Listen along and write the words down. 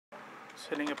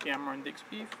Setting up Yammer on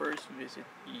Digsby, first visit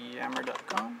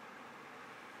yammer.com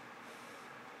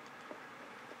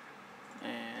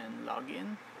and log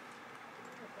in.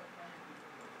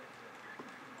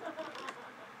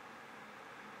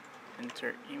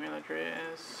 Enter email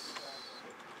address,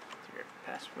 enter your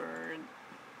password,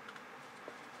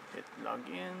 hit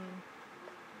login,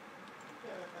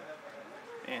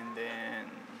 and then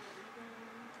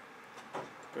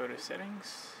go to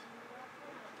settings.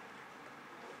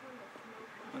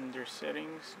 Under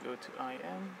settings, go to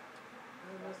IM.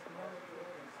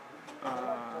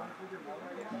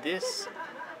 This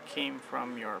came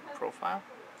from your profile,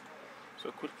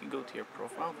 so quickly go to your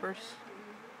profile first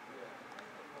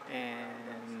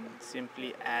and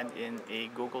simply add in a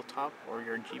Google Top or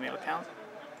your Gmail account.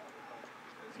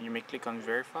 You may click on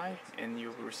verify and you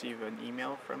will receive an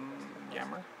email from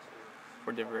Yammer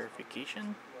for the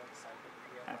verification.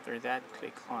 After that,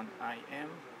 click on IM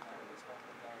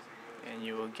and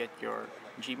you will get your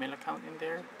Gmail account in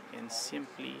there and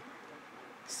simply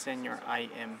send your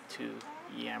IM to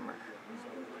Yammer.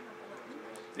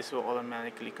 This will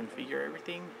automatically configure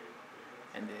everything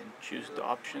and then choose the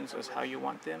options as how you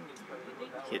want them.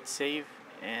 Hit save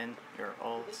and you're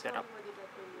all set up.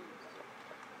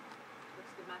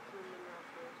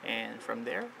 And from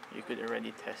there, you could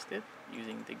already test it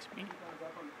using Digsby.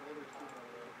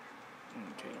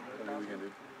 Okay.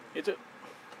 It's it.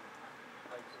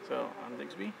 So on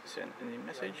Digsby, send any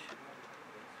message.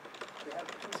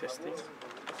 Testing.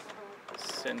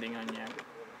 Sending on Yammer.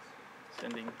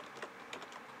 Sending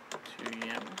to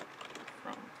Yammer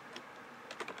from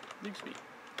Digsby.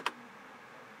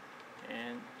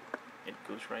 And it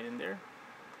goes right in there.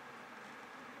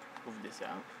 Move this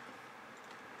out.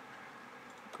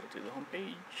 Go to the home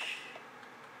page.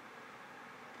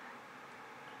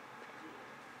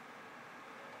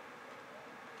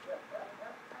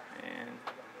 And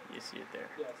you see it there.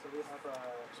 Yeah, so we have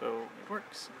so it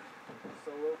works.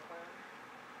 Solo plan.